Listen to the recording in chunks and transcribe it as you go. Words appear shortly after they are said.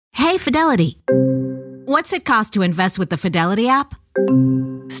Hey, Fidelity. What's it cost to invest with the Fidelity app?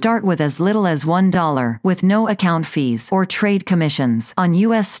 Start with as little as $1 with no account fees or trade commissions on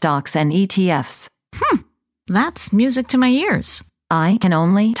U.S. stocks and ETFs. That's music to my ears. I can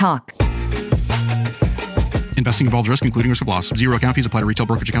only talk. Investing involves risk, including risk of loss. Zero account fees apply to retail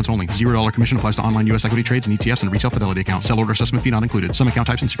brokerage accounts only. $0 commission applies to online U.S. equity trades and ETFs and retail Fidelity accounts. Sell order assessment fee not included. Some account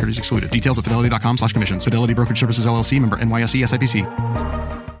types and securities excluded. Details at fidelity.com/commissions. Fidelity Brokerage Services, LLC, member NYSE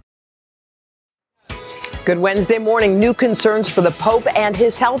SIPC. Good Wednesday morning. New concerns for the Pope and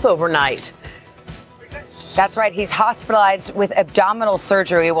his health overnight. That's right. He's hospitalized with abdominal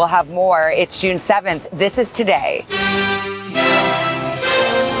surgery. We'll have more. It's June 7th. This is today.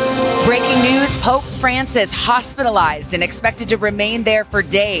 Breaking news, Pope Francis hospitalized and expected to remain there for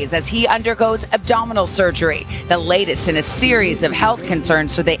days as he undergoes abdominal surgery, the latest in a series of health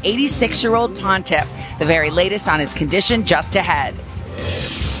concerns for the 86-year-old pontiff. The very latest on his condition just ahead.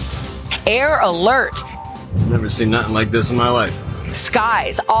 Air alert. Never seen nothing like this in my life.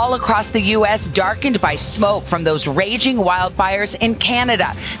 Skies all across the U.S. darkened by smoke from those raging wildfires in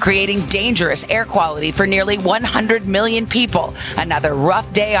Canada, creating dangerous air quality for nearly 100 million people. Another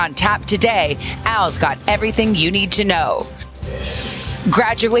rough day on tap today. Al's got everything you need to know.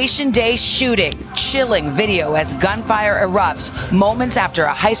 Graduation day shooting. Chilling video as gunfire erupts moments after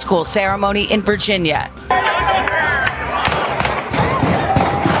a high school ceremony in Virginia.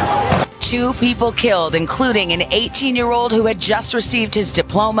 2 people killed, including an 18-year-old who had just received his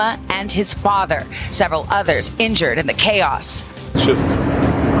diploma and his father. Several others injured in the chaos. It's just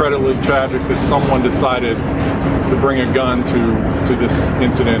incredibly tragic that someone decided to bring a gun to this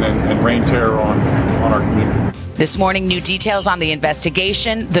incident and rain terror on our community. This morning, new details on the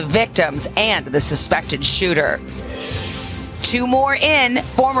investigation, the victims, and the suspected shooter. 2 more in.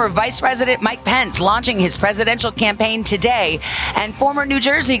 Former Vice President Mike Pence launching his presidential campaign today. And former New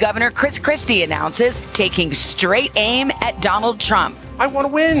Jersey Governor Chris Christie announces taking straight aim at Donald Trump. I want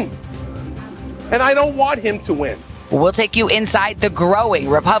to win. And I don't want him to win. We'll take you inside the growing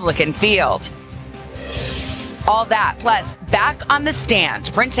Republican field. All that, plus back on the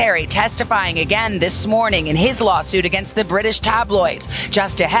stand, Prince Harry testifying again this morning in his lawsuit against the British tabloids.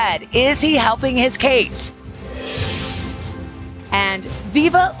 Just ahead, is he helping his case? And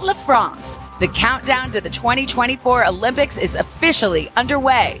Viva la France! The countdown to the 2024 Olympics is officially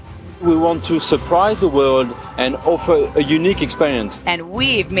underway. We want to surprise the world and offer a unique experience. And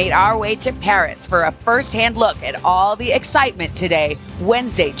we've made our way to Paris for a first-hand look at all the excitement today,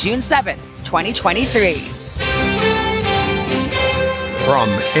 Wednesday, June 7th, 2023. From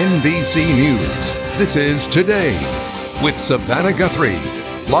NBC News, this is Today with Savannah Guthrie,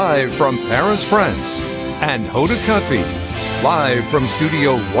 live from Paris, France, and Hoda Kotb, live from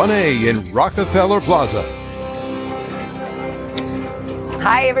Studio 1A in Rockefeller Plaza.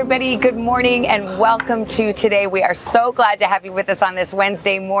 Hi, everybody. Good morning and welcome to Today. We are so glad to have you with us on this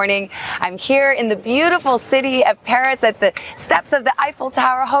Wednesday morning. I'm here in the beautiful city of Paris at the steps of the Eiffel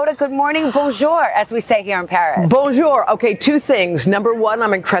Tower. Hoda, good morning. Bonjour, as we say here in Paris. Bonjour. Okay, 2 things. Number 1,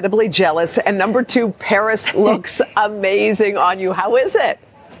 I'm incredibly jealous. And number 2, Paris looks amazing on you. How is it?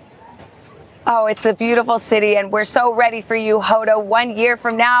 Oh, it's a beautiful city, and we're so ready for you, Hoda. 1 year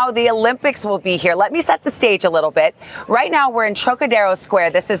from now, the Olympics will be here. Let me set the stage a little bit. Right now, we're in Trocadero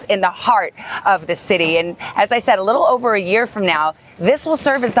Square. This is in the heart of the city. And as I said, a little over a year from now, this will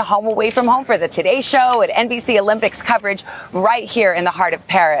serve as the home away from home for the Today Show and NBC Olympics coverage right here in the heart of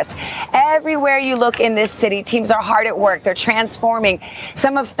Paris. Everywhere you look in this city, teams are hard at work. They're transforming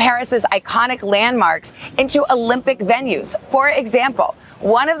some of Paris's iconic landmarks into Olympic venues. For example,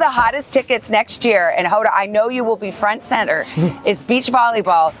 one of the hottest tickets next year, and Hoda, I know you will be front center, is beach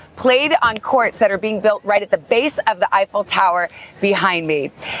volleyball, played on courts that are being built right at the base of the Eiffel Tower behind me.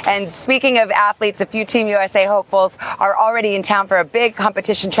 And speaking of athletes, a few Team USA hopefuls are already in town for a big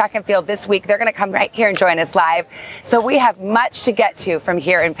competition, track and field this week. They're going to come right here and join us live. So we have much to get to from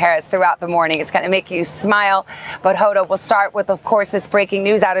here in Paris throughout the morning. It's going to make you smile. But Hoda, we'll start with, of course, this breaking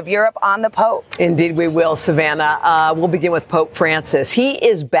news out of Europe on the Pope. Indeed we will, Savannah. We'll begin with Pope Francis. He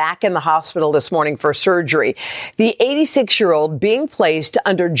is back in the hospital this morning for surgery. The 86-year-old being placed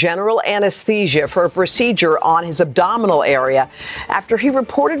under general anesthesia for a procedure on his abdominal area after he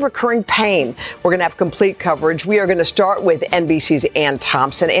reported recurring pain. We're going to have complete coverage. We are going to start with NBC's Ann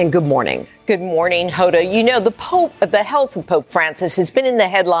Thompson. Ann, good morning. Good morning, Hoda. You know, the health of Pope Francis has been in the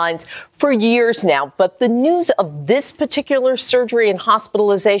headlines for years now, but the news of this particular surgery and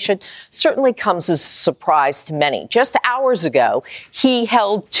hospitalization certainly comes as a surprise to many. Just hours ago, he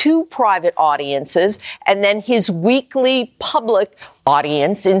held 2 private audiences and then his weekly public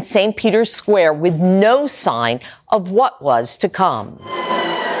audience in St. Peter's Square with no sign of what was to come.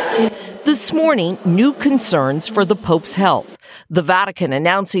 This morning, new concerns for the Pope's health. The Vatican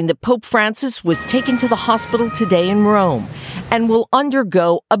announcing that Pope Francis was taken to the hospital today in Rome and will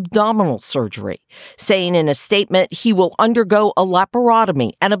undergo abdominal surgery, saying in a statement he will undergo a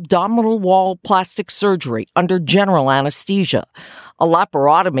laparotomy and abdominal wall plastic surgery under general anesthesia. A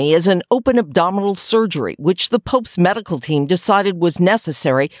laparotomy is an open abdominal surgery, which the Pope's medical team decided was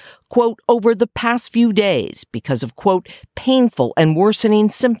necessary, quote, over the past few days because of, quote, painful and worsening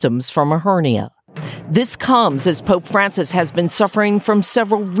symptoms from a hernia. This comes as Pope Francis has been suffering from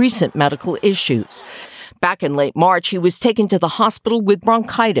several recent medical issues. Back in late March, he was taken to the hospital with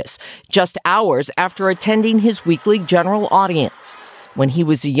bronchitis just hours after attending his weekly general audience. When he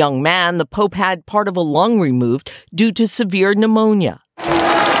was a young man, the Pope had part of a lung removed due to severe pneumonia.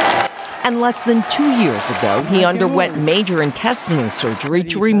 And less than 2 years ago, he underwent major intestinal surgery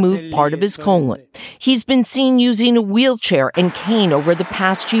to remove part of his colon. He's been seen using a wheelchair and cane over the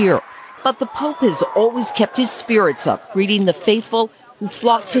past year. But the Pope has always kept his spirits up, greeting the faithful who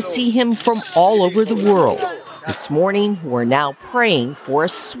flock to see him from all over the world. This morning, who are now praying for a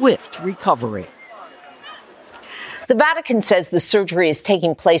swift recovery. The Vatican says the surgery is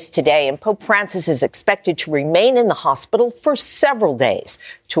taking place today, and Pope Francis is expected to remain in the hospital for several days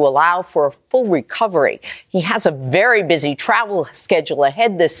to allow for a full recovery. He has a very busy travel schedule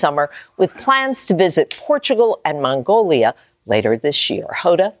ahead this summer, with plans to visit Portugal and Mongolia later this year.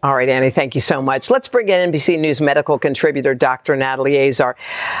 Hoda? All right, Annie, thank you so much. Let's bring in NBC News medical contributor Dr. Natalie Azar.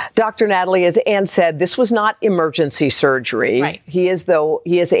 Dr. Natalie, as Ann said, this was not emergency surgery. Right. He is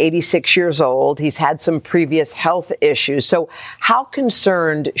 86 years old. He's had some previous health issues. So how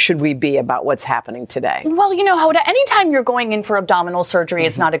concerned should we be about what's happening today? Well, you know, Hoda, anytime you're going in for abdominal surgery,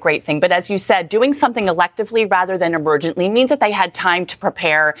 it's not a great thing. But as you said, doing something electively rather than emergently means that they had time to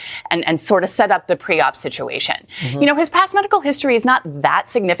prepare and sort of set up the pre-op situation. You know, his past medical history is not that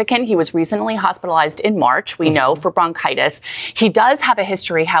significant. He was recently hospitalized in March, we know, for bronchitis. He does have a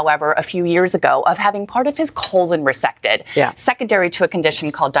history, however, a few years ago of having part of his colon resected, secondary to a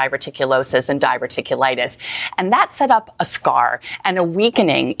condition called diverticulosis and diverticulitis. And that set up a scar and a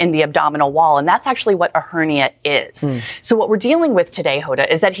weakening in the abdominal wall. And that's actually what a hernia is. So what we're dealing with today,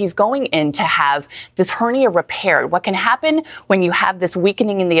 Hoda, is that he's going in to have this hernia repaired. What can happen when you have this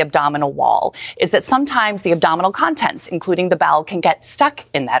weakening in the abdominal wall is that sometimes the abdominal contents, including the bowel, can get stuck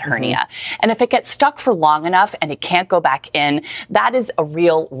in that hernia. And if it gets stuck for long enough and it can't go back in, that is a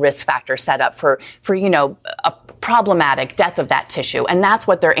real risk factor set up for you know, a problematic death of that tissue. And that's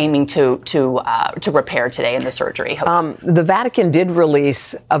what they're aiming to repair today in the surgery. The Vatican did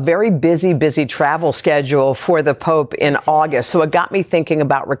release a very busy travel schedule for the Pope in August. So it got me thinking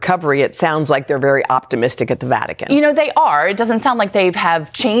about recovery. It sounds like they're very optimistic at the Vatican. You know, they are. It doesn't sound like they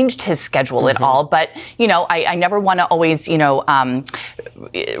have changed his schedule at all. But, you know, I never want to always, you know,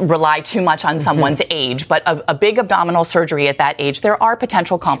 rely too much on someone's age. But a big abdominal surgery at that age, there are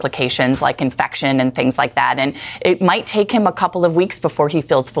potential complications like infection and things like that. And it might take him a couple of weeks before he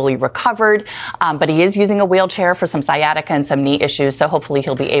feels fully recovered. But he is using a wheelchair for some sciatica and some knee issues. So hopefully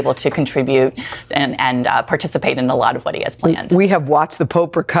he'll be able to contribute and participate in a lot of what he has planned. We have watched the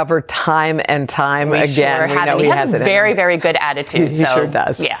Pope recover time and time again. Sure we know he has a very, very good attitude. He sure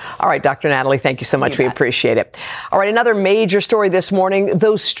does. Yeah. All right, Dr. Natalie, thank you so much. We appreciate it. All right, another major story this morning,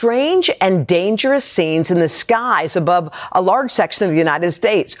 those strange and dangerous scenes in the skies above a large section of the United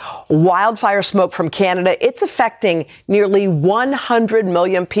States. Wildfire smoke from Canada, it's affecting nearly 100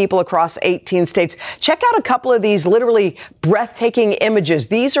 million people across 18 states. Check out a couple of these literally breathtaking images.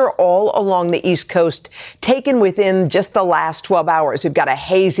 These are all along the East Coast, taken within just the last 12 hours. We've got a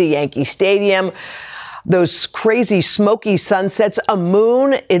hazy Yankee Stadium, those crazy smoky sunsets, a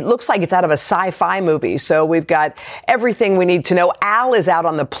moon. It looks like it's out of a sci-fi movie. So we've got everything we need to know. Al is out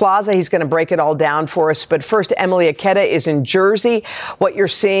on the plaza. He's going to break it all down for us. But first, Emily Aketa is in Jersey. What you're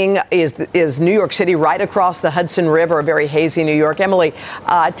seeing is New York City right across the Hudson River, a very hazy New York. Emily,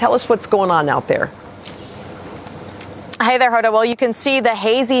 tell us what's going on out there. Hey there, Hoda. Well, you can see the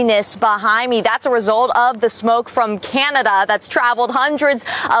haziness behind me. That's a result of the smoke from Canada that's traveled hundreds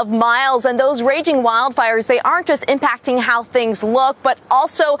of miles. And those raging wildfires, they aren't just impacting how things look, but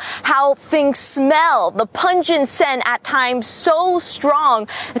also how things smell. The pungent scent at times so strong,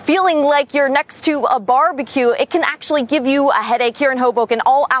 feeling like you're next to a barbecue. It can actually give you a headache. Here in Hoboken,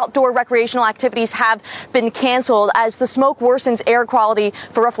 all outdoor recreational activities have been canceled as the smoke worsens air quality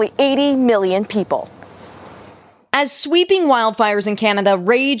for roughly 80 million people. As sweeping wildfires in Canada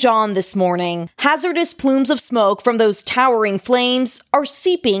rage on this morning, hazardous plumes of smoke from those towering flames are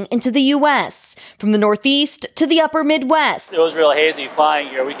seeping into the U.S., from the Northeast to the upper Midwest. It was real hazy flying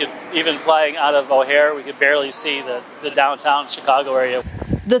here. We could, even flying out of O'Hare, we could barely see the downtown Chicago area.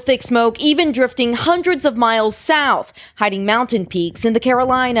 The thick smoke even drifting hundreds of miles south, hiding mountain peaks in the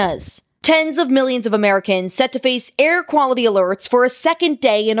Carolinas. Tens of millions of Americans set to face air quality alerts for a second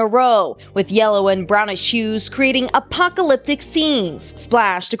day in a row, with yellow and brownish hues creating apocalyptic scenes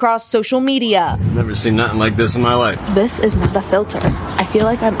splashed across social media. Never seen nothing like this in my life. This is not a filter. I feel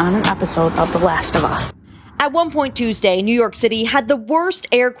like I'm on an episode of The Last of Us. At one point Tuesday, New York City had the worst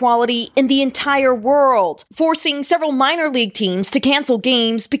air quality in the entire world, forcing several minor league teams to cancel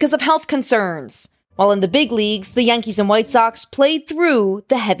games because of health concerns. While in the big leagues, the Yankees and White Sox played through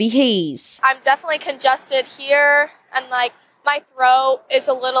the heavy haze. I'm definitely congested here, and my throat is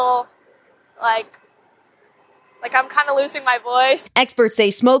a little like I'm kind of losing my voice. Experts say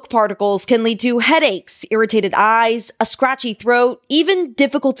smoke particles can lead to headaches, irritated eyes, a scratchy throat, even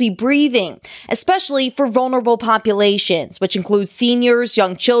difficulty breathing, especially for vulnerable populations, which include seniors,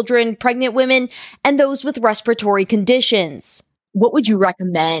 young children, pregnant women, and those with respiratory conditions. What would you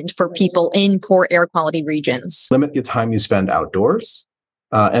recommend for people in poor air quality regions? Limit the time you spend outdoors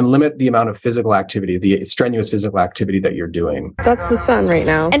and limit the amount of physical activity, the strenuous physical activity that you're doing. That's the sun right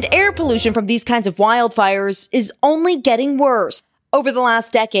now. And air pollution from these kinds of wildfires is only getting worse. Over the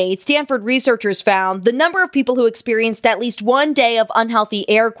last decade, Stanford researchers found the number of people who experienced at least one day of unhealthy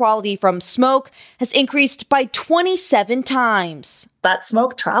air quality from smoke has increased by 27 times. That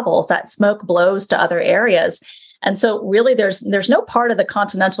smoke travels, that smoke blows to other areas. And so really there's no part of the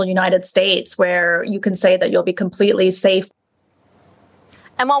continental United States where you can say that you'll be completely safe.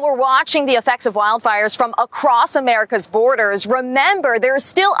 And while we're watching the effects of wildfires from across America's borders, remember there is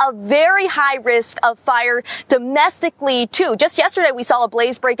still a very high risk of fire domestically, too. Just yesterday, we saw a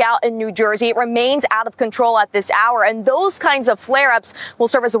blaze break out in New Jersey. It remains out of control at this hour, and those kinds of flare-ups will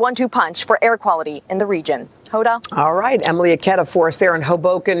serve as a 1-2 punch for air quality in the region. Hoda? All right, Emily Aketa for us there in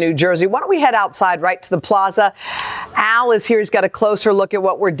Hoboken, New Jersey. Why don't we head outside right to the plaza? Al is here. He's got a closer look at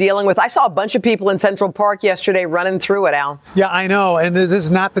what we're dealing with. I saw a bunch of people in Central Park yesterday running through it, Al. Yeah, I know. And this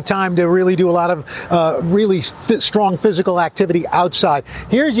is not the time to really do a lot of really strong physical activity outside.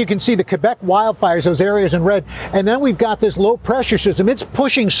 Here you can see the Quebec wildfires, those areas in red. And then we've got this low pressure system. It's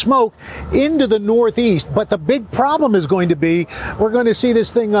pushing smoke into the northeast. But the big problem is going to be we're going to see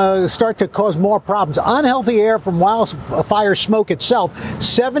this thing start to cause more problems. Unhealthy air from wildfire smoke itself,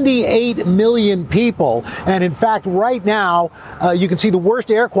 78 million people. And in fact, right now, you can see the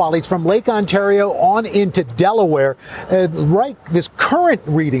worst air qualities from Lake Ontario on into Delaware. This current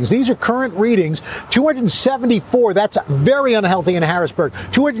readings, these are current readings, 274, that's very unhealthy in Harrisburg,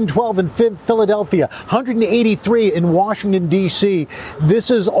 212 in Philadelphia, 183 in Washington, D.C. This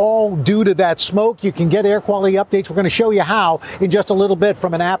is all due to that smoke. You can get air quality updates. We're going to show you how in just a little bit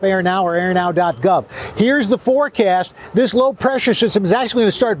from an app, AirNow or airnow.gov. Here's the forecast. This low pressure system is actually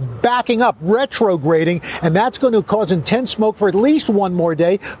going to start backing up, retrograding, and that's going to cause intense smoke for at least one more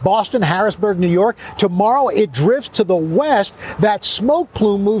day. Boston, Harrisburg, New York. Tomorrow it drifts to the west. That smoke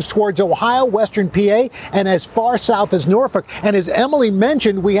plume moves towards Ohio, western PA, and as far south as Norfolk. And as Emily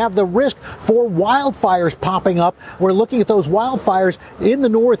mentioned, we have the risk for wildfires popping up. We're looking at those wildfires in the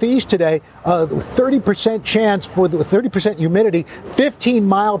northeast today. 30% chance for the 30% humidity, 15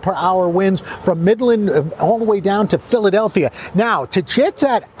 mile per hour winds from Midland all the way down to Philadelphia. Now, to get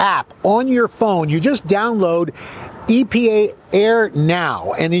that app on your phone, you just download EPA Air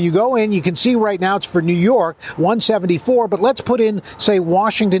Now, and then you go in, you can see right now it's for New York, 174, but let's put in, say,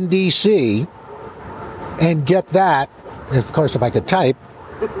 Washington, D.C., and get that, of course, if I could type,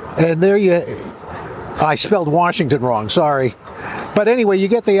 and there you, I spelled Washington wrong, sorry. But anyway, you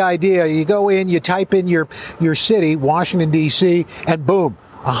get the idea. You go in, you type in your city, Washington, D.C., and boom,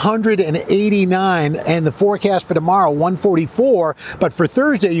 189, and the forecast for tomorrow, 144, but for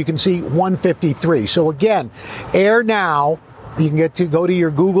Thursday, you can see 153. So again, Air Now, you can go to your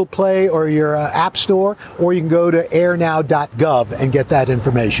Google Play or your App Store, or you can go to airnow.gov and get that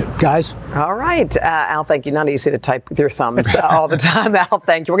information. Guys? All right. Al, thank you. Not easy to type with your thumbs all the time. Al,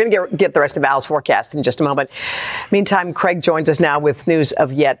 thank you. We're going to get the rest of Al's forecast in just a moment. Meantime, Craig joins us now with news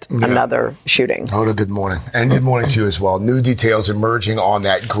of yet another shooting. Hoda, good morning. And good morning to you as well. New details emerging on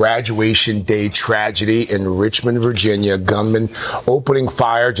that graduation day tragedy in Richmond, Virginia. Gunman opening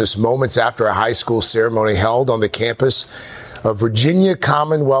fire just moments after a high school ceremony held on the campus of Virginia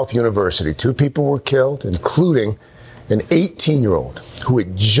Commonwealth University. 2 people were killed, including an 18-year-old who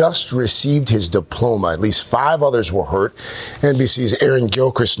had just received his diploma. At least 5 others were hurt. NBC's Aaron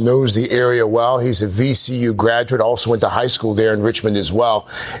Gilchrist knows the area well. He's a VCU graduate, also went to high school there in Richmond as well.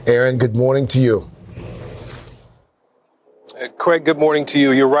 Aaron, good morning to you. Craig, good morning to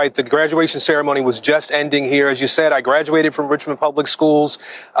you. You're right. The graduation ceremony was just ending here. As you said, I graduated from Richmond Public Schools.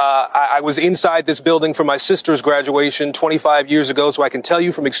 I was inside this building for my sister's graduation 25 years ago, so I can tell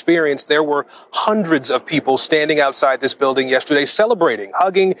you from experience there were hundreds of people standing outside this building yesterday celebrating,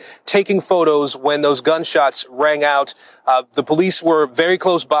 hugging, taking photos when those gunshots rang out. The police were very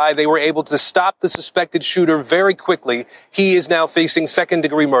close by. They were able to stop the suspected shooter very quickly. He is now facing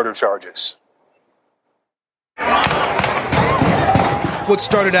second-degree murder charges. What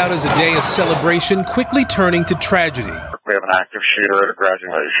started out as a day of celebration quickly turning to tragedy. We have an active shooter at a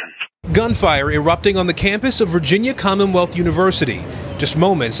graduation. Gunfire erupting on the campus of Virginia Commonwealth University, just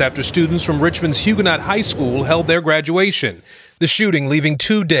moments after students from Richmond's Huguenot High School held their graduation. The shooting leaving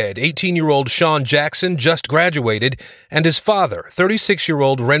 2 dead, 18-year-old Sean Jackson just graduated, and his father,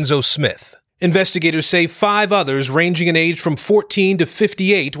 36-year-old Renzo Smith. Investigators say 5 others ranging in age from 14 to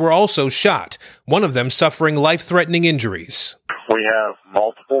 58 were also shot, one of them suffering life-threatening injuries. We have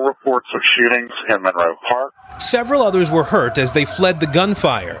multiple reports of shootings in Monroe Park. Several others were hurt as they fled the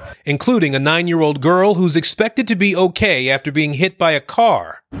gunfire, including a 9-year-old girl who's expected to be okay after being hit by a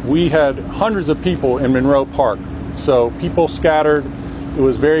car. We had hundreds of people in Monroe Park, so people scattered. It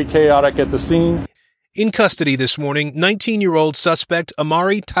was very chaotic at the scene. In custody this morning, 19-year-old suspect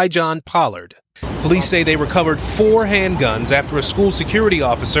Amari Tyjon Pollard. Police say they recovered 4 handguns after a school security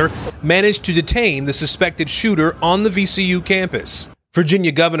officer managed to detain the suspected shooter on the VCU campus.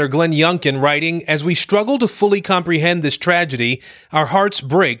 Virginia Governor Glenn Youngkin writing, "As we struggle to fully comprehend this tragedy, our hearts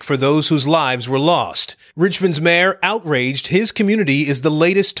break for those whose lives were lost." Richmond's mayor outraged his community is the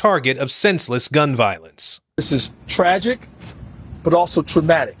latest target of senseless gun violence. This is tragic, but also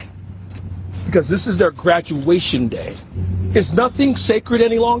traumatic, because this is their graduation day. Is nothing sacred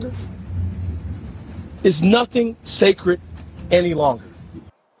any longer? Is nothing sacred any longer?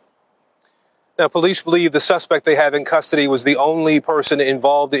 Now, police believe the suspect they have in custody was the only person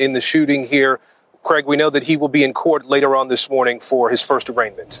involved in the shooting here. Craig, we know that he will be in court later on this morning for his first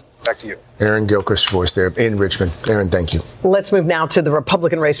arraignment. Back to you. Aaron Gilchrist's voice there in Richmond. Aaron, thank you. Let's move now to the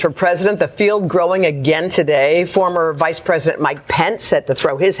Republican race for president. The field growing again today. Former Vice President Mike Pence set to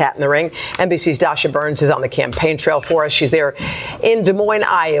throw his hat in the ring. NBC's Dasha Burns is on the campaign trail for us. She's there in Des Moines,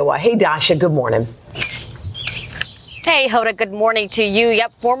 Iowa. Hey, Dasha, good morning. Hey, Hoda, good morning to you.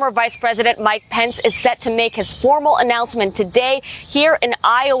 Yep, former Vice President Mike Pence is set to make his formal announcement today here in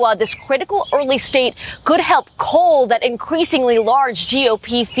Iowa. This critical early state could help cull that increasingly large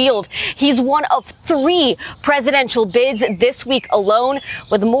GOP field. He's one of 3 presidential bids this week alone,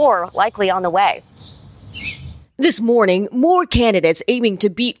 with more likely on the way. This morning, more candidates aiming to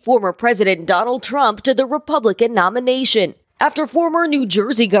beat former President Donald Trump to the Republican nomination, after former New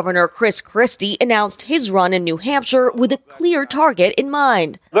Jersey Governor Chris Christie announced his run in New Hampshire with a clear target in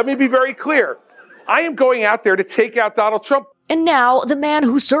mind. Let me be very clear. I am going out there to take out Donald Trump. And now, the man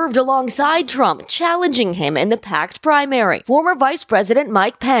who served alongside Trump challenging him in the packed primary. Former Vice President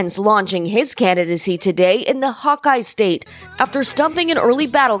Mike Pence launching his candidacy today in the Hawkeye State after stumping in early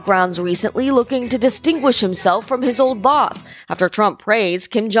battlegrounds recently, looking to distinguish himself from his old boss after Trump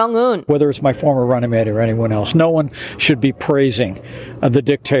praised Kim Jong-un. Whether it's my former running mate or anyone else, no one should be praising the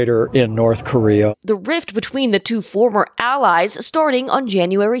dictator in North Korea. The rift between the 2 former allies starting on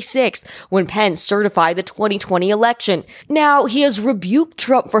January 6th when Pence certified the 2020 election. Now, he has rebuked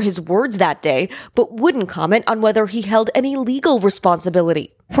Trump for his words that day, but wouldn't comment on whether he held any legal responsibility.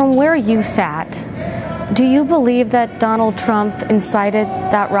 From where you sat, do you believe that Donald Trump incited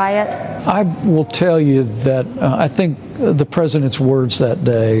that riot? I will tell you that I think the president's words that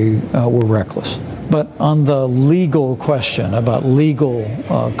day were reckless. But on the legal question about legal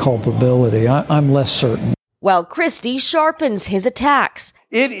culpability, I'm less certain. While Christie sharpens his attacks.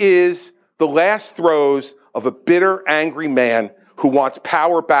 It is the last throes of a bitter, angry man who wants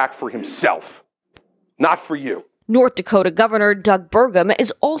power back for himself, not for you. North Dakota Governor Doug Burgum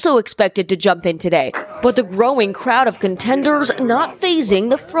is also expected to jump in today, but the growing crowd of contenders not phasing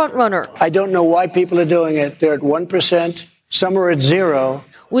the frontrunner. I don't know why people are doing it. They're at 1%, some are at 0%.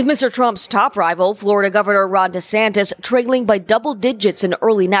 With Mr. Trump's top rival, Florida Governor Ron DeSantis, trailing by double digits in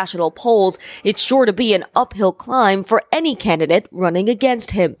early national polls, it's sure to be an uphill climb for any candidate running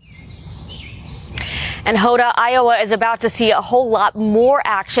against him. And Hoda, Iowa is about to see a whole lot more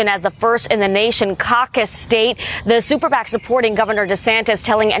action as the first in the nation caucus state. The super PAC supporting Governor DeSantis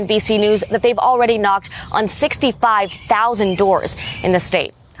telling NBC News that they've already knocked on 65,000 doors in the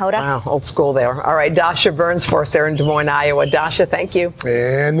state. Hoda. Wow, old school there. All right, Dasha Burns for us there in Des Moines, Iowa. Dasha, thank you.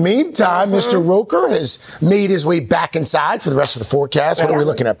 In the meantime, Mr. Roker has made his way back inside for the rest of the forecast. What are we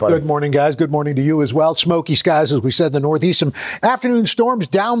looking at, buddy? Good morning, guys. Good morning to you as well. Smoky skies, as we said, in the Northeast. Some afternoon storms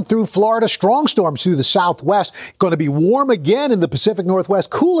down through Florida. Strong storms through the Southwest. Going to be warm again in the Pacific Northwest.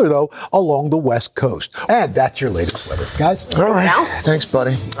 Cooler, though, along the West Coast. And that's your latest weather, guys. All right. Thanks,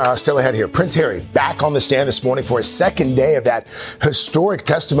 buddy. Still ahead here. Prince Harry back on the stand this morning for his second day of that historic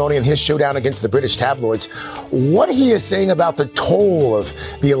testimony in his showdown against the British tabloids. What he is saying about the toll of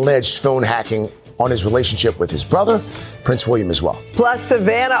the alleged phone hacking on his relationship with his brother, Prince William, as well. Plus,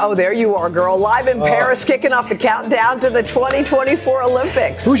 Savannah, oh, there you are, girl, live in Paris, kicking off the countdown to the 2024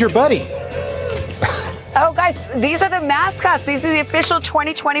 Olympics. Who's your buddy? Oh, guys, these are the mascots. These are the official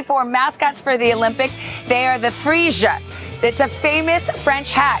 2024 mascots for the Olympic. They are the Frisia. It's a famous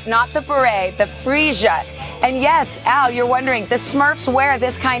French hat, not the beret, the Frisia. And yes, Al, you're wondering, the Smurfs wear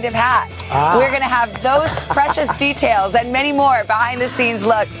this kind of hat. We're going to have those precious details and many more behind-the-scenes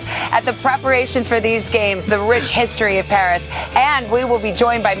looks at the preparations for these games, the rich history of Paris. And we will be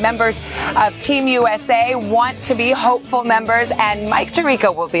joined by members of Team USA, Want to Be Hopeful members, and Mike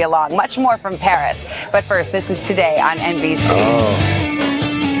Tirico will be along. Much more from Paris. But first, this is Today on NBC.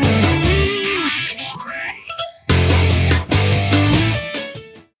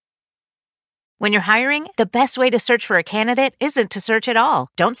 When you're hiring, the best way to search for a candidate isn't to search at all.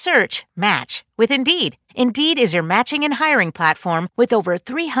 Don't search, match with Indeed. Indeed is your matching and hiring platform with over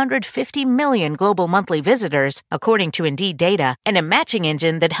 350 million global monthly visitors, according to Indeed data, and a matching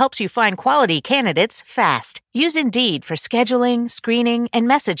engine that helps you find quality candidates fast. Use Indeed for scheduling, screening, and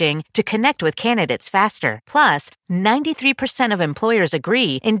messaging to connect with candidates faster. Plus, 93% of employers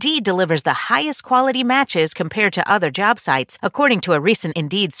agree Indeed delivers the highest quality matches compared to other job sites, according to a recent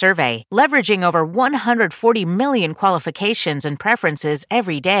Indeed survey. Leveraging over 140 million qualifications and preferences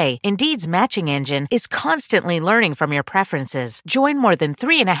every day, Indeed's matching engine is constantly learning from your preferences. Join more than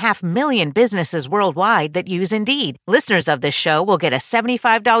 3.5 million businesses worldwide that use Indeed. Listeners of this show will get a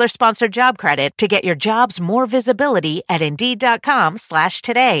 $75 sponsored job credit to get your jobs more visibility at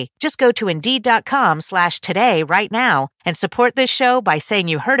Indeed.com/today. Just go to Indeed.com/today right now and support this show by saying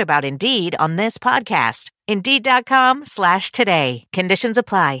you heard about Indeed on this podcast. Indeed.com/today. Conditions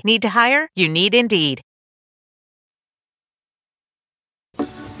apply. Need to hire? You need Indeed.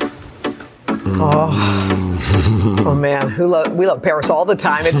 Oh man, we love Paris all the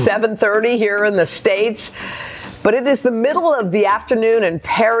time. It's 7:30 here in the States, but it is the middle of the afternoon in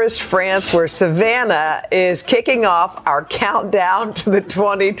Paris, France, where Savannah is kicking off our countdown to the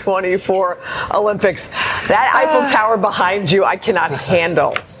 2024 Olympics. That Eiffel Tower behind you, I cannot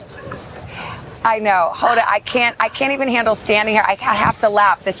handle. I know. Hoda, I can't even handle standing here. I have to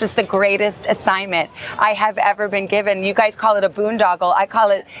laugh. This is the greatest assignment I have ever been given. You guys call it a boondoggle. I call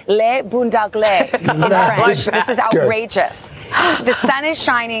it le boondoggle in French. This is outrageous. The sun is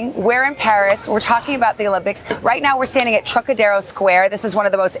shining. We're in Paris. We're talking about the Olympics. Right now, we're standing at Trocadero Square. This is one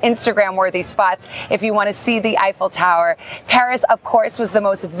of the most Instagram-worthy spots if you want to see the Eiffel Tower. Paris, of course, was the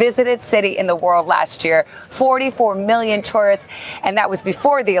most visited city in the world last year. 44 million tourists, and that was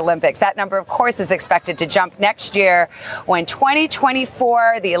before the Olympics. That number, of course, is expected to jump next year when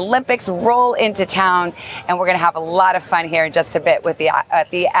 2024, the Olympics roll into town, and we're going to have a lot of fun here in just a bit with the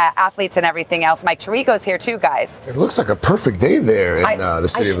athletes and everything else. Mike Tirico's here too, guys. It looks like a perfect day there in the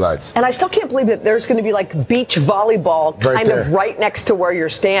City of Lights. And I still can't believe that there's going to be like beach volleyball kind of right next to where you're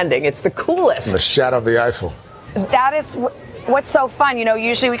standing. It's the coolest. In the shadow of the Eiffel. That is what's so fun. You know,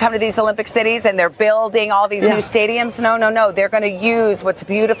 usually we come to these Olympic cities and they're building all these new stadiums. No. They're going to use what's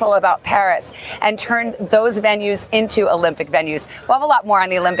beautiful about Paris and turn those venues into Olympic venues. We'll have a lot more on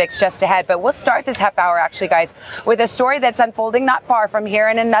the Olympics just ahead, but we'll start this half hour actually, guys, with a story that's unfolding not far from here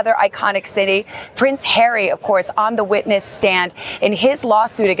in another iconic city. Prince Harry, of course, on the witness stand in his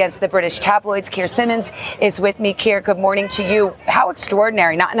lawsuit against the British tabloids. Keir Simmons is with me. Keir, good morning to you. How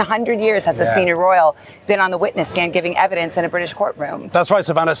extraordinary. Not in 100 years has a senior royal been on the witness stand giving evidence in a British courtroom. That's right,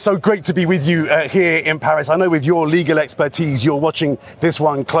 Savannah. So great to be with you here in Paris. I know with your legal expertise, you're watching this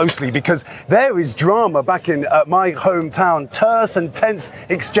one closely because there is drama back in my hometown. Terse and tense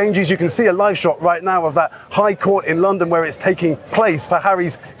exchanges. You can see a live shot right now of that High Court in London where it's taking place for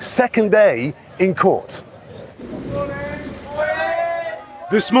Harry's second day in court.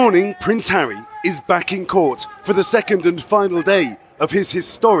 This morning, Prince Harry is back in court for the second and final day of his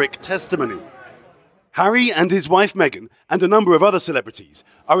historic testimony. Harry and his wife Meghan and a number of other celebrities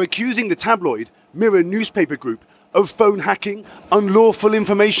are accusing the tabloid Mirror newspaper group of phone hacking, unlawful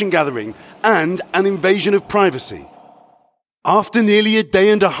information gathering, and an invasion of privacy. After nearly a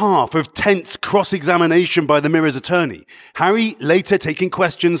day and a half of tense cross-examination by the Mirror's attorney, Harry later taking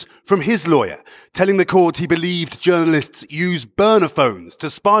questions from his lawyer, telling the court he believed journalists use burner phones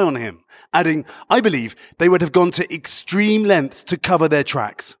to spy on him, adding, "I believe they would have gone to extreme lengths to cover their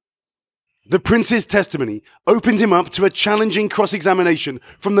tracks." The Prince's testimony opened him up to a challenging cross-examination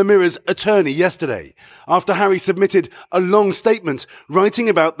from the Mirror's attorney yesterday, after Harry submitted a long statement writing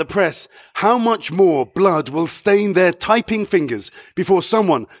about the press how much more blood will stain their typing fingers before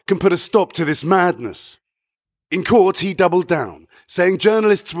someone can put a stop to this madness. In court, he doubled down, saying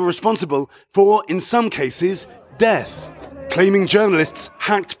journalists were responsible for, in some cases, death, claiming journalists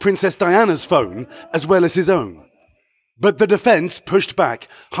hacked Princess Diana's phone as well as his own. But the defense pushed back,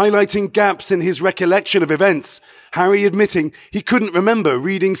 highlighting gaps in his recollection of events, Harry admitting he couldn't remember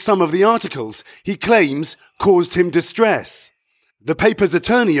reading some of the articles he claims caused him distress. The paper's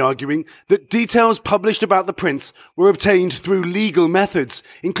attorney arguing that details published about the prince were obtained through legal methods,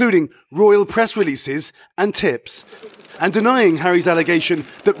 including royal press releases and tips, and denying Harry's allegation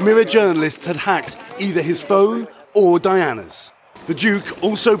that Mirror journalists had hacked either his phone or Diana's. The Duke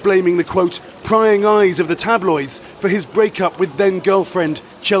also blaming the, quote, prying eyes of the tabloids for his breakup with then-girlfriend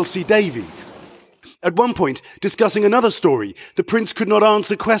Chelsea Davy. At one point, discussing another story, the Prince could not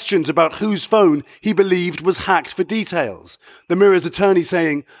answer questions about whose phone he believed was hacked for details. The Mirror's attorney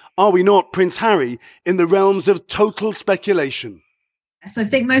saying, "Are we not, Prince Harry, in the realms of total speculation?" So I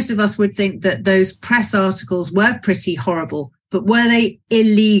think most of us would think that those press articles were pretty horrible, but were they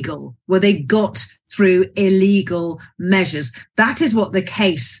illegal? Were they got through illegal measures? That is what the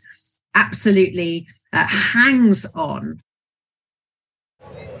case absolutely hangs on.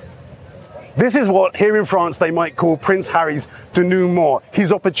 This is what here in France they might call Prince Harry's denouement,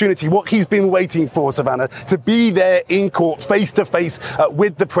 his opportunity, what he's been waiting for, Savannah, to be there in court face to face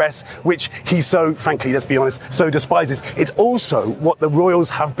with the press, which he so, frankly, let's be honest, so despises. It's also what the royals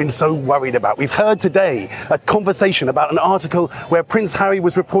have been so worried about. We've heard today a conversation about an article where Prince Harry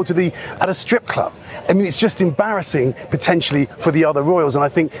was reportedly at a strip club. I mean, it's just embarrassing, potentially, for the other royals, and I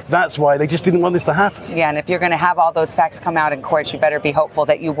think that's why they just didn't want this to happen. Yeah, and if you're going to have all those facts come out in court, you better be hopeful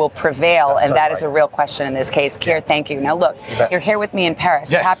that you will prevail, and that is a real question in this case. Keir, thank you. Now, look, you're here with me in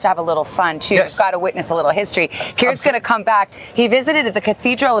Paris. Yes. You have to have a little fun, too. Yes. You've got to witness a little history. Keir's going to come back. He visited the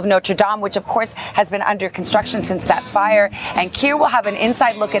Cathedral of Notre Dame, which, of course, has been under construction since that fire, and Keir will have an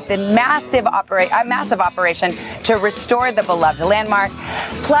inside look at the massive operation to restore the beloved landmark.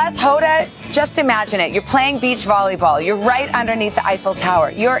 Plus, Hoda, just imagine it. You're playing beach volleyball. You're right underneath the Eiffel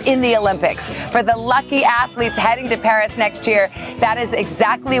Tower. You're in the Olympics. For the lucky athletes heading to Paris next year, that is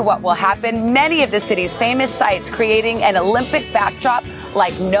exactly what will happen. Many of the city's famous sites creating an Olympic backdrop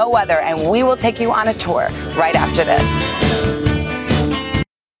like no other. And we will take you on a tour right after this.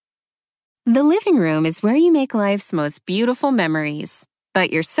 The living room is where you make life's most beautiful memories.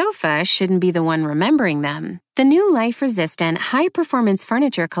 But your sofa shouldn't be the one remembering them. The new life-resistant, high-performance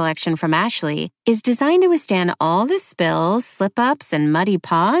furniture collection from Ashley is designed to withstand all the spills, slip-ups, and muddy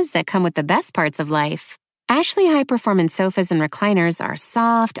paws that come with the best parts of life. Ashley high-performance sofas and recliners are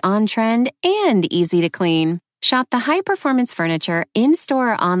soft, on-trend, and easy to clean. Shop the high-performance furniture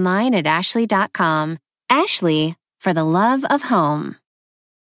in-store or online at ashley.com. Ashley, for the love of home.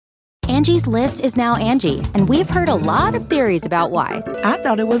 Angie's List is now Angie, and we've heard a lot of theories about why. I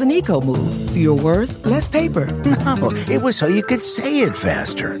thought it was an eco move. Fewer words, less paper. No, it was so you could say it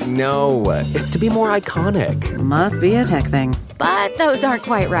faster. No, it's to be more iconic. Must be a tech thing. But those aren't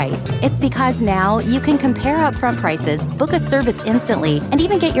quite right. It's because now you can compare upfront prices, book a service instantly, and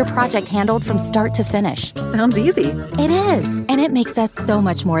even get your project handled from start to finish. Sounds easy. It is, and it makes us so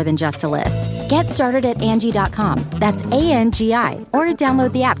much more than just a list. Get started at Angie.com. That's ANGI, or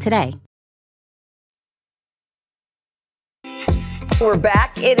download the app today. We're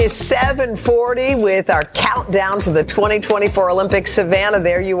back. It is 7:40 with our countdown to the 2024 Olympics. Savannah,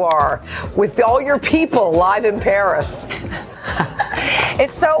 there you are with all your people live in Paris.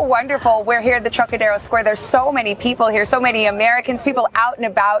 It's so wonderful. We're here at the Trocadero Square. There's so many people here, so many Americans, people out and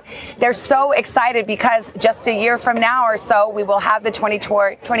about. They're so excited because just a year from now or so, we will have the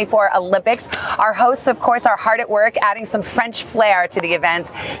 2024 Olympics. Our hosts, of course, are hard at work adding some French flair to the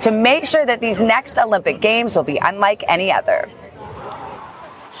events to make sure that these next Olympic Games will be unlike any other.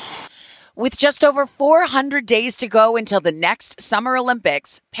 With just over 400 days to go until the next Summer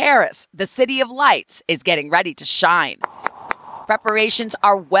Olympics, Paris, the city of lights, is getting ready to shine. Preparations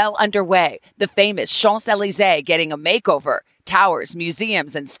are well underway. The famous Champs-Élysées getting a makeover, towers,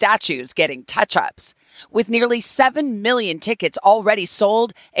 museums, and statues getting touch-ups. With nearly 7 million tickets already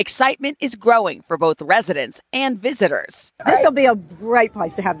sold, excitement is growing for both residents and visitors. This will be a great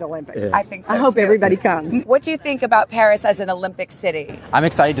place to have the Olympics. Yeah. I think so, I hope too. everybody comes. What do you think about Paris as an Olympic city? I'm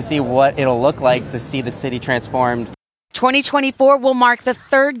excited to see what it'll look like to see the city transformed. 2024 will mark the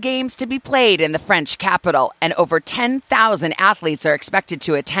third games to be played in the French capital, and over 10,000 athletes are expected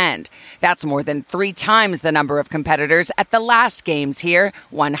to attend. That's more than 3 times the number of competitors at the last games here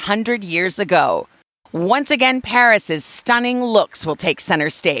 100 years ago. Once again, Paris's stunning looks will take center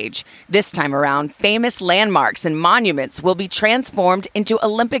stage. This time around, famous landmarks and monuments will be transformed into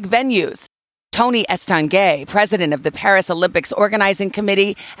Olympic venues. Tony Estanguet, president of the Paris Olympics Organizing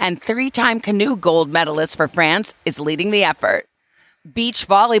Committee and 3-time canoe gold medalist for France, is leading the effort. Beach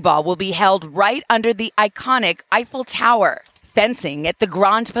volleyball will be held right under the iconic Eiffel Tower, fencing at the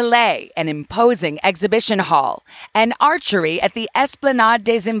Grand Palais, an imposing exhibition hall, and archery at the Esplanade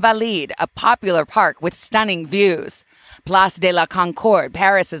des Invalides, a popular park with stunning views. Place de la Concorde,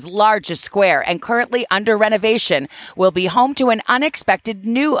 Paris's largest square and currently under renovation, will be home to an unexpected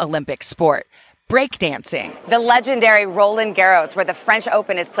new Olympic sport, breakdancing. The legendary Roland Garros, where the French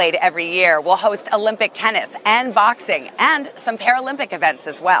Open is played every year, will host Olympic tennis and boxing and some Paralympic events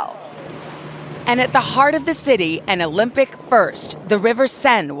as well. And at the heart of the city, an Olympic first, the River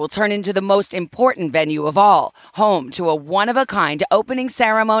Seine will turn into the most important venue of all, home to a one-of-a-kind opening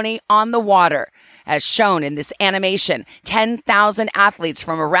ceremony on the water. As shown in this animation, 10,000 athletes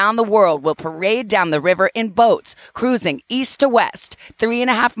from around the world will parade down the river in boats, cruising east to west,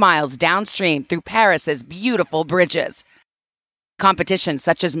 3.5 miles downstream through Paris's beautiful bridges. Competitions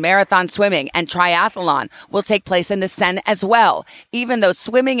such as marathon swimming and triathlon will take place in the Seine as well, even though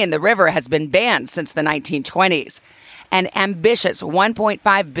swimming in the river has been banned since the 1920s. An ambitious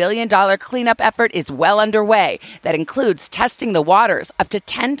 $1.5 billion cleanup effort is well underway that includes testing the waters up to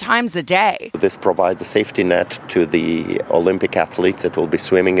 10 times a day. This provides a safety net to the Olympic athletes that will be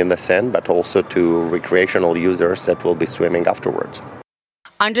swimming in the Seine, but also to recreational users that will be swimming afterwards.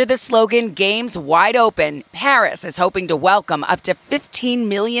 Under the slogan, Games Wide Open, Paris is hoping to welcome up to 15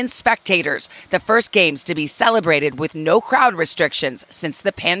 million spectators, the first games to be celebrated with no crowd restrictions since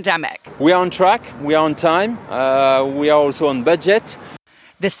the pandemic. We are on track, we are on time, we are also on budget.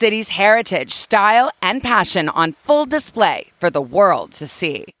 The city's heritage, style, and passion on full display for the world to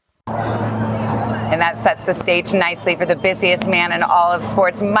see. And that sets the stage nicely for the busiest man in all of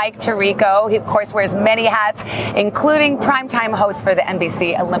sports, Mike Tirico. He, of course, wears many hats, including primetime host for the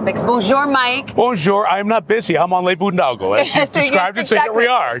NBC Olympics. Bonjour, Mike. Bonjour. I'm not busy. I'm on Le Boondoggle, as you described it, so here we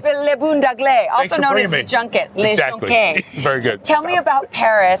are. Le Boondoggle, also known as the junket, Le Junket. Very good. So tell me about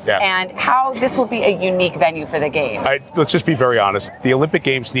Paris and how this will be a unique venue for the Games. Let's just be very honest. The Olympic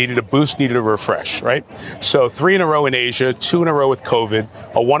Games needed a boost, needed a refresh, right? So 3 in a row in Asia, 2 in a row with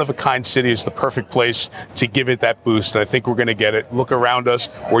COVID. A one-of-a-kind city is the perfect place to give it that boost, and I think we're going to get it. Look around us,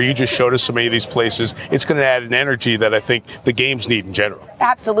 where you just showed us so many of these places. It's going to add an energy that I think the Games need in general.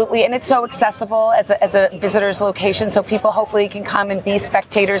 Absolutely, and it's so accessible as a visitor's location, so people hopefully can come and be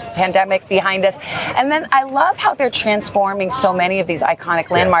spectators, the pandemic behind us. And then I love how they're transforming so many of these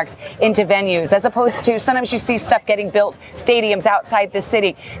iconic landmarks into venues, as opposed to sometimes you see stuff getting built, stadiums outside the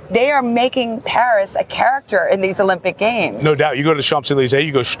city. They are making Paris a character in these Olympic Games. No doubt. You go to Champs-Élysées,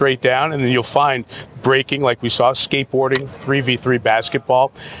 you go straight down, and then you'll find breaking, like we saw, skateboarding, 3v3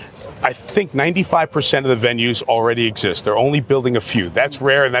 basketball. I think 95% of the venues already exist. They're only building a few. That's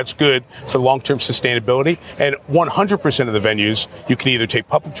rare and that's good for long-term sustainability. And 100% of the venues, you can either take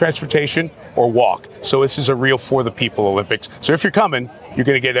public transportation or walk. So this is a real for the people Olympics. So if you're coming, you're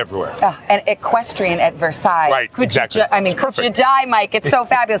going to get everywhere. And equestrian at Versailles. Right, exactly. Could you die, Mike? It's so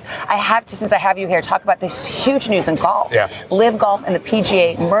fabulous. I have to, since I have you here, talk about this huge news in golf. Yeah. Live Golf and the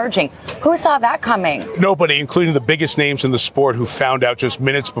PGA merging. Who saw that coming? Nobody, including the biggest names in the sport, who found out just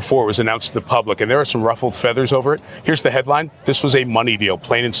minutes before it was announced to the public. And there are some ruffled feathers over it. Here's the headline. This was a money deal,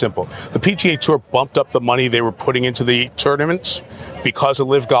 plain and simple. The PGA Tour bumped up the money they were putting into the tournaments because of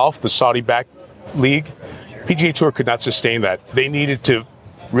Live Golf, the Saudi-backed league. PGA Tour could not sustain that. They needed to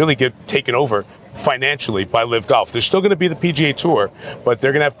really get taken over financially by Live Golf. There's still going to be the PGA Tour, but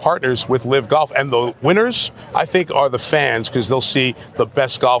they're going to have partners with Live Golf. And the winners, I think, are the fans, because they'll see the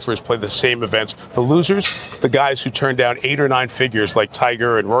best golfers play the same events. The losers, the guys who turned down 8 or 9 figures like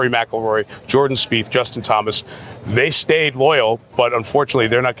Tiger and Rory McIlroy, Jordan Spieth, Justin Thomas, they stayed loyal, but unfortunately,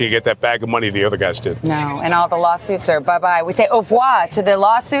 they're not going to get that bag of money the other guys did. No, and all the lawsuits are bye-bye. We say au revoir to the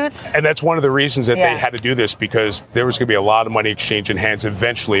lawsuits. And that's one of the reasons that they had to do this, because there was going to be a lot of money exchanging hands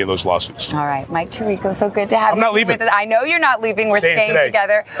eventually in those lawsuits. All right, Mike. Hi, Tarico. So good to have you. I'm not leaving. With us. I know you're not leaving. We're staying today.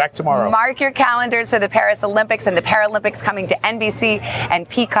 together. Back tomorrow. Mark your calendars for the Paris Olympics and the Paralympics coming to NBC and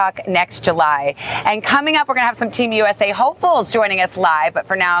Peacock next July. And coming up, we're going to have some Team USA hopefuls joining us live. But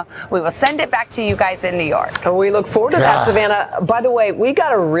for now, we will send it back to you guys in New York. And we look forward to that, Savannah. By the way, we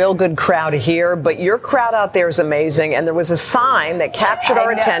got a real good crowd here, but your crowd out there is amazing. And there was a sign that captured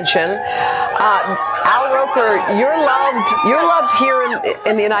our attention. Al Roker, you're loved here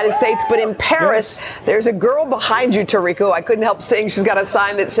in the United States, but in Paris, there's a girl behind you, Tarico. I couldn't help seeing she's got a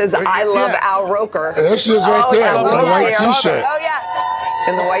sign that says, I love Al Roker. There she is right there in the white T-shirt. Oh, yeah.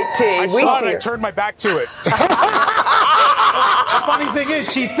 In the white tee. I saw it. I turned my back to it. The funny thing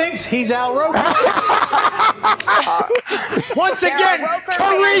is, she thinks he's Al Roker. Once again,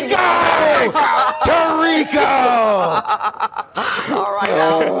 Tarico! All right,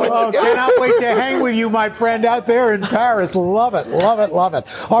 Al. Oh, cannot wait to hang with you, my friend, out there in Paris. Love it, love it, love it.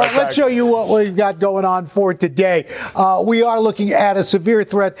 All right, let's show you what we've got going on for today. We are looking at a severe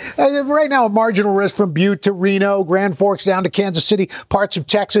threat. Right now, a marginal risk from Butte to Reno, Grand Forks down to Kansas City, parts of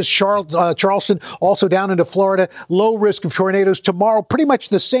Texas, Charleston, also down into Florida. Low risk of tornadoes tomorrow. Pretty much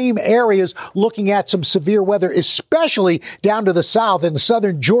the same areas looking at some severe weather, especially down to the south in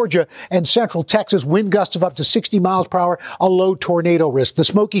southern Georgia and central Texas. Wind gusts of up to 60 miles per hour, a low tornado risk. The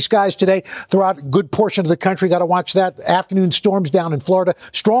smoky skies today throughout a good portion of the country. Got to watch that. Afternoon storms down in Florida.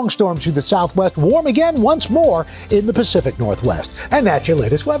 Strong storms to the southwest. Warm again once more in the Pacific Northwest. And that's your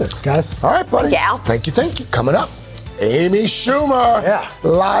latest weather, guys. All right, buddy. Yeah. Thank you. Coming up, Amy Schumer,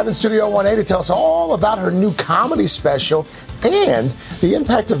 live in Studio 1A to tell us all about her new comedy special and the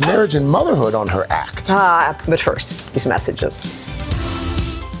impact of marriage and motherhood on her act. But first, these messages.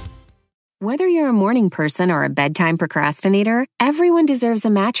 Whether you're a morning person or a bedtime procrastinator, everyone deserves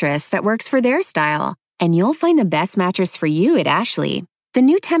a mattress that works for their style. And you'll find the best mattress for you at Ashley. The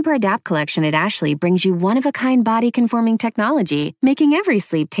new Tempur-Adapt collection at Ashley brings you one-of-a-kind body-conforming technology, making every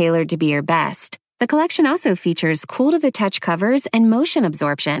sleep tailored to be your best. The collection also features cool-to-the-touch covers and motion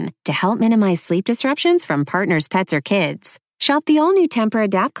absorption to help minimize sleep disruptions from partners, pets, or kids. Shop the all-new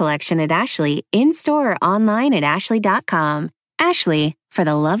Tempur-Adapt collection at Ashley, in-store or online at ashley.com. Ashley, for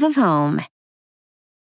the love of home.